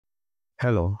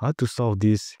Hello, how to solve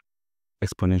this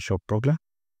exponential problem?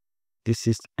 This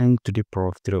is n to the power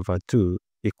of 3 over 2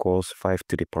 equals 5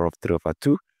 to the power of 3 over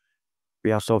 2.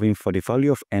 We are solving for the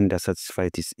value of n that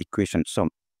satisfies this equation. So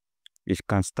we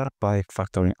can start by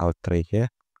factoring out 3 here.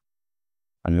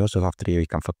 And we also have 3 here. We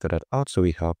can factor that out. So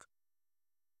we have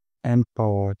n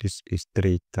power, this is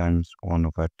 3 times 1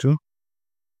 over 2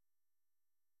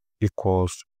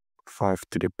 equals 5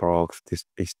 to the power of, this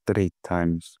is 3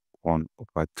 times 1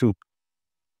 over 2.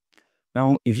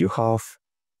 Now, if you have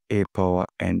a power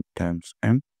n times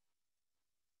m,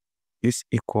 this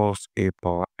equals a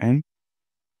power n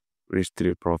raised to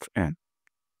the power of n.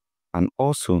 And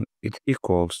also, it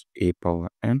equals a power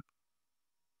n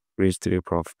raised to the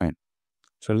power of n.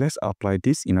 So let's apply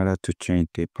this in order to change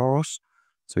the powers.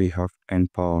 So we have n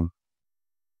power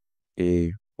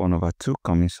a 1 over 2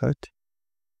 come inside.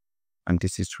 And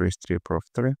this is raised to the power of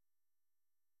 3.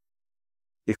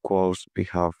 Equals, we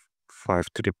have 5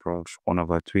 to the power of 1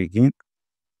 over 2 again.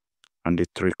 And the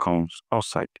 3 comes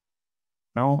outside.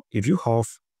 Now, if you have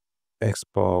x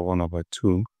power 1 over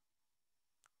 2,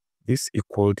 this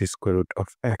equals the square root of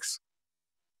x.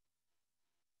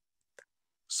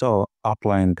 So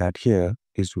applying that here,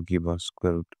 this will give us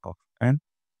square root of n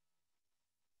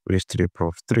raised to the power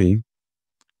of 3.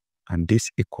 And this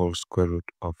equals square root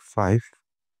of 5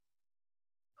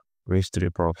 raised to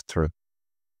the power of 3.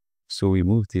 So we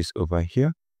move this over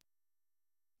here.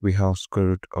 We have square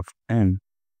root of n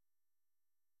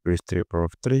raised to the power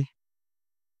of 3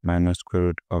 minus square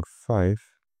root of 5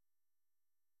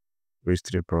 raised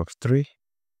to the power of 3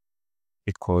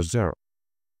 equals 0.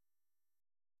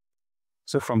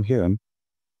 So from here,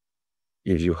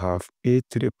 if you have a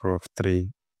to the power of 3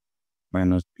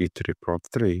 minus b to the power of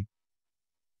 3,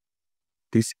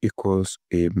 this equals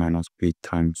a minus b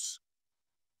times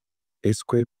a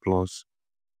squared plus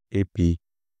ab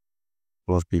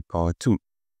plus b power 2.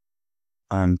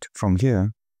 And from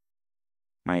here,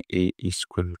 my a is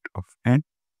square root of n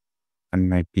and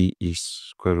my b is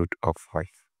square root of 5.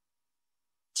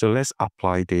 So let's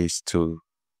apply this to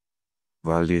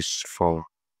values for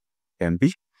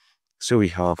b. So we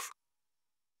have,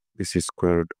 this is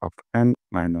square root of n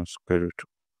minus square root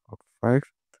of 5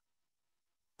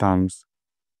 times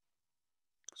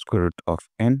square root of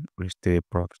n raised to the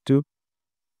power of 2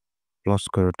 plus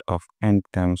square root of n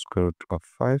times square root of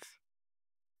 5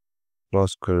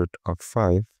 plus square root of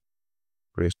 5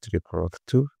 raised to the power of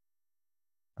 2,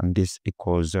 and this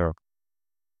equals 0.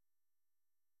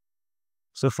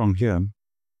 So from here,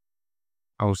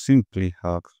 I'll simply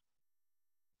have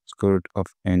square root of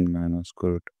n minus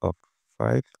square root of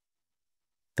 5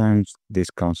 times this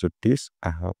cancel this.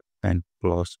 I have n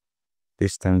plus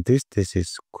this times this. This is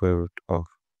square root of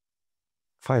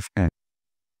 5n,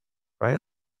 right?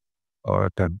 Or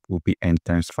that will be n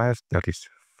times 5, that is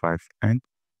 5n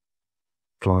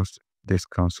plus this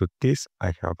cancel this.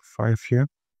 I have 5 here,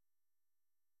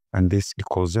 and this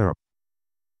equals 0.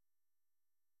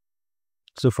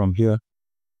 So from here,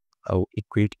 I'll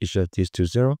equate each of these to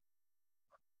 0.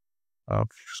 Of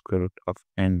square root of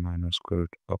n minus square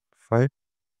root of 5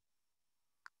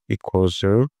 equals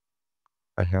 0.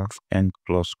 I have n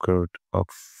plus square root of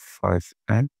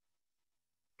 5n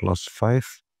plus 5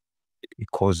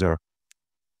 equals 0.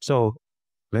 So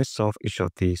let's solve each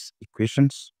of these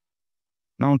equations.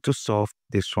 Now to solve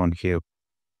this one here,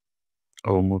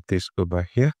 I'll move this over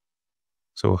here.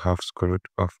 So we'll have square root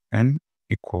of n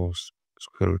equals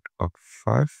square root of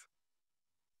 5.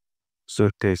 So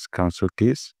this cancel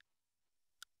this.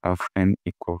 Of n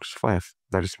equals 5.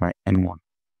 That is my n1.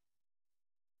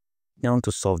 Now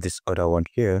to solve this other one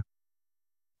here,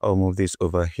 I'll move this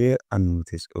over here and move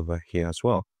this over here as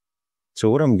well.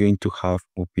 So what I'm going to have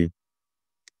will be,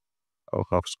 I'll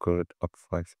have square root of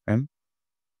 5n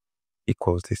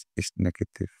equals, this is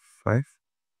negative 5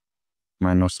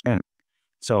 minus n.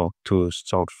 So to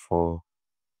solve for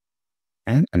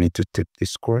n, I need to take the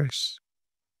squares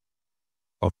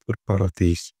of both part of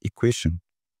this equation.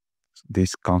 So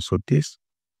this cancel this.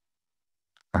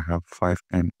 I have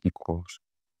 5n equals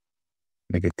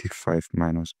negative 5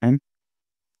 minus n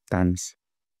times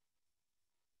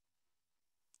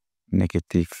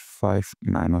negative 5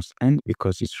 minus n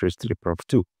because it's raised to the power of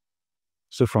 2.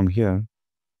 So from here,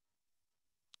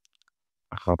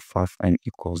 I have 5n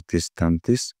equals this times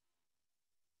this.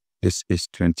 This is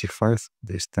 25,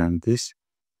 this times this.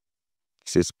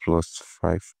 This is plus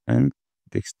 5n,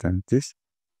 this times this.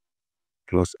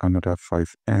 Plus another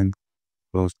 5n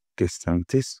plus this times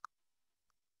this.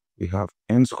 We have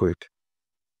n squared.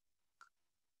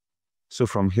 So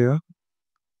from here,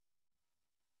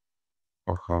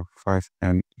 I'll have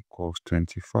 5n equals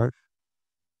 25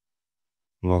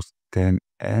 plus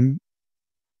 10n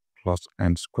plus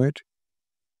n squared.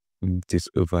 This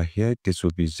over here, this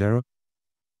will be 0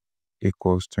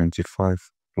 equals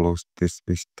 25 plus this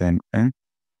is 10n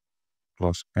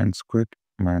plus n squared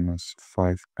minus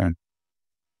 5n.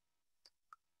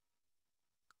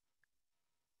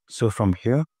 So from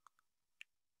here,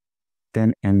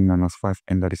 10n minus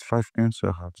 5n, that is 5n, so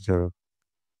I have 0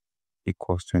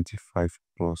 equals 25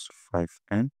 plus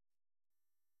 5n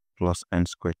plus n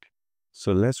squared.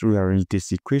 So let's rearrange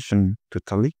this equation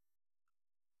totally.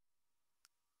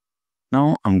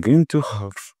 Now I'm going to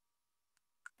have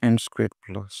n squared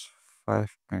plus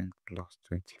 5n plus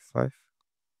 25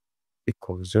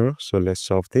 equals 0. So let's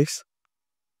solve this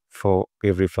for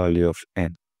every value of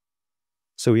n.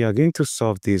 So we are going to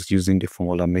solve this using the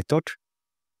formula method.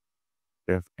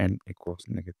 We have n equals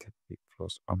negative b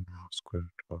plus m squared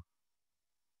of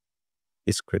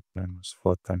a squared minus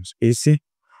 4 times ac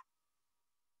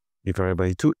divided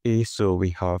by 2a. So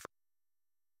we have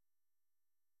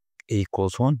a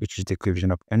equals 1, which is the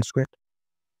equation of n squared.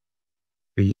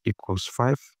 B equals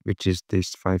 5, which is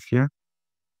this 5 here.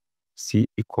 C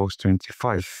equals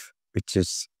 25, which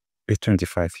is a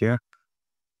 25 here.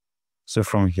 So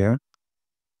from here,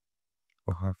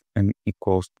 we'll have n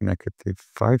equals negative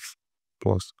 5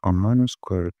 plus or minus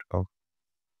square root of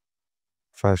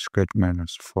 5 squared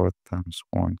minus 4 times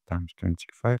 1 times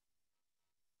 25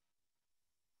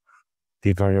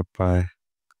 divided by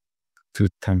 2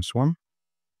 times 1.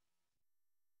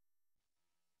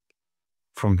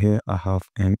 From here, I have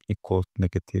n equals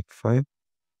negative 5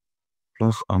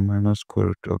 plus or minus square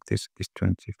root of this is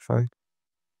 25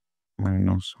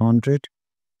 minus 100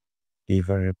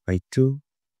 divided by 2.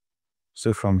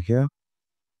 So from here,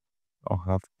 I'll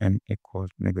have n equals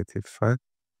negative 5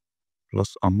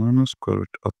 plus or minus square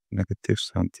root of negative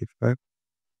 75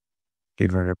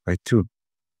 divided by 2.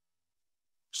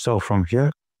 So from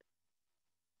here,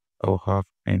 I'll have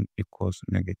n equals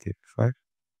negative 5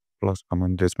 plus or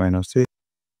minus minus 8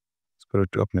 square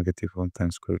root of negative 1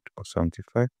 times square root of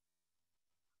 75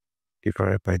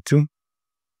 divided by 2.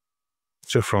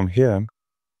 So from here,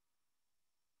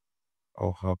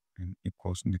 I'll have n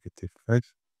equals negative 5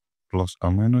 plus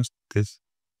or minus this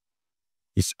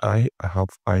is I have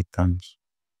I times.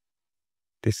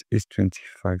 This is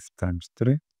 25 times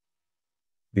 3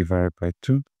 divided by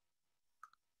 2.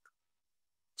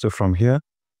 So from here,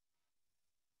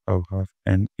 I'll have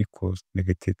n equals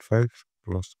negative 5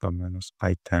 plus or minus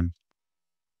I times.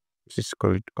 This is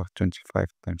square root of 25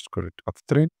 times square root of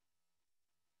 3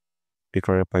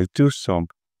 divided by 2. So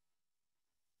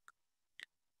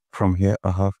from here,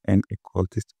 I have n equals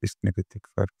this is negative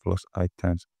 5 plus I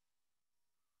times.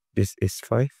 This is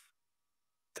 5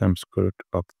 times square root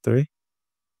of 3.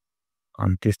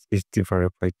 And this is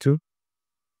divided by 2.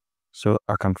 So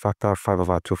I can factor 5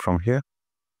 over 2 from here.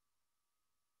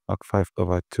 5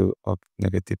 over 2 of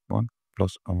negative 1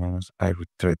 plus or minus I root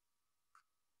 3.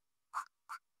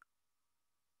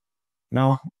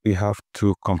 Now we have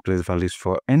two complex values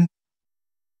for n.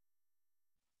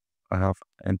 I have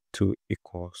n2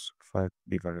 equals 5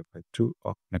 divided by 2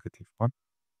 of negative 1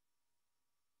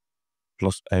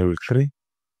 plus I root 3.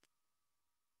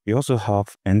 We also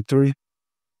have n3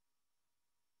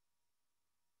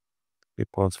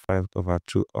 equals 5 over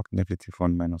 2 of negative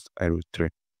 1 minus I root 3.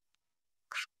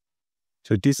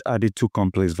 So these are the two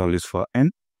complex values for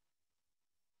n.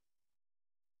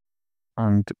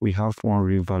 And we have one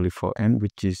real value for n,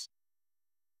 which is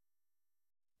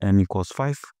n equals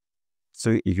 5.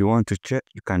 So if you want to check,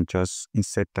 you can just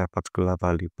insert that particular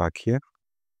value back here.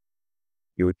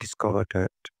 You will discover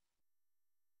that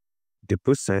the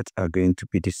both sides are going to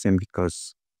be the same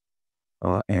because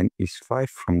our n is 5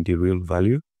 from the real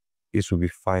value. This will be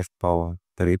 5 power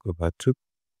 3 over 2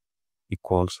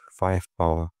 equals 5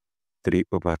 power 3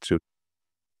 over 2.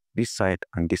 This side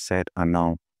and this side are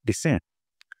now the same.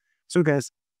 So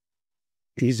guys,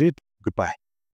 is it? Goodbye.